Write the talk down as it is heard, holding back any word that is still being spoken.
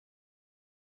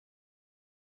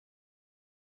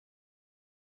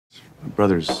My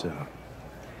brother's,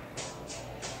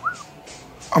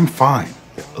 I'm fine.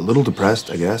 A little depressed,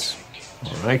 I guess.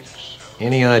 All right.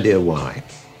 Any idea why?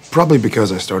 Probably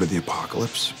because I started the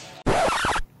apocalypse.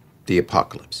 The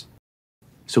apocalypse.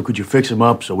 so could you fix him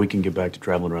up so we can get back to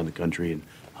traveling around the country and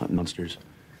hunting monsters?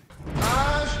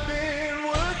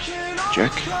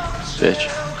 Jerk. Bitch.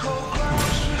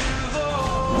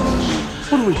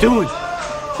 What are we doing?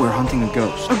 We're hunting a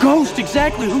ghost. A ghost,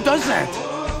 exactly. Who does that?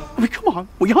 I mean, come on.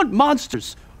 We hunt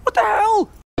monsters. What the hell?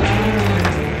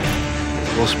 A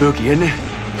little spooky, isn't it?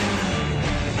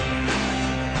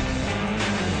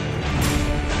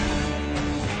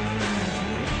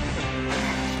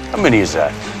 How many is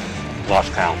that?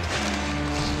 Lost count.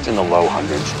 It's in the low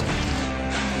hundreds.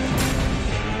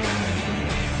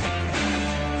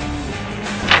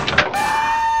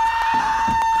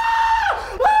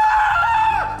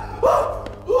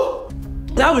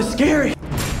 That was scary.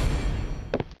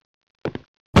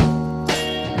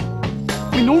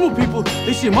 I mean, normal people,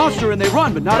 they see a monster and they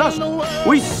run, but not us.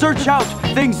 We search out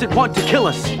things that want to kill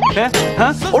us. Eh?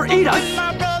 Huh? Or eat us.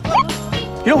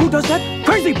 You know who does that?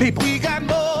 Crazy people.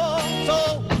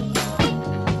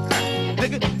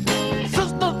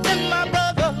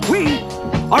 We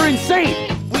are insane.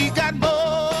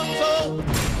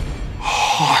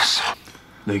 Awesome.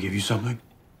 They give you something?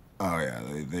 Oh, yeah,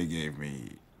 they gave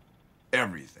me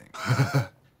everything.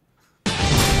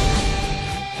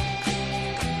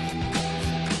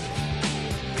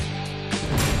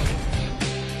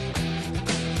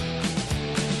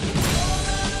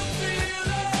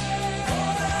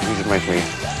 Music makes me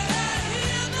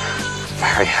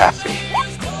very happy.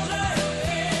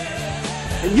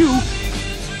 And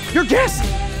you're gassy.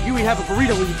 You eat half a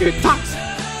burrito and you get toxic.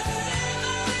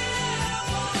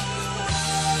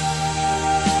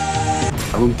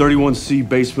 Room 31C,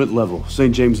 basement level,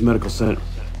 St. James Medical Center.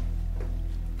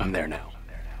 I'm there now.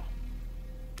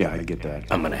 Yeah, I get that.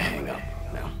 I'm gonna hang up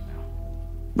now.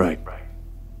 Right.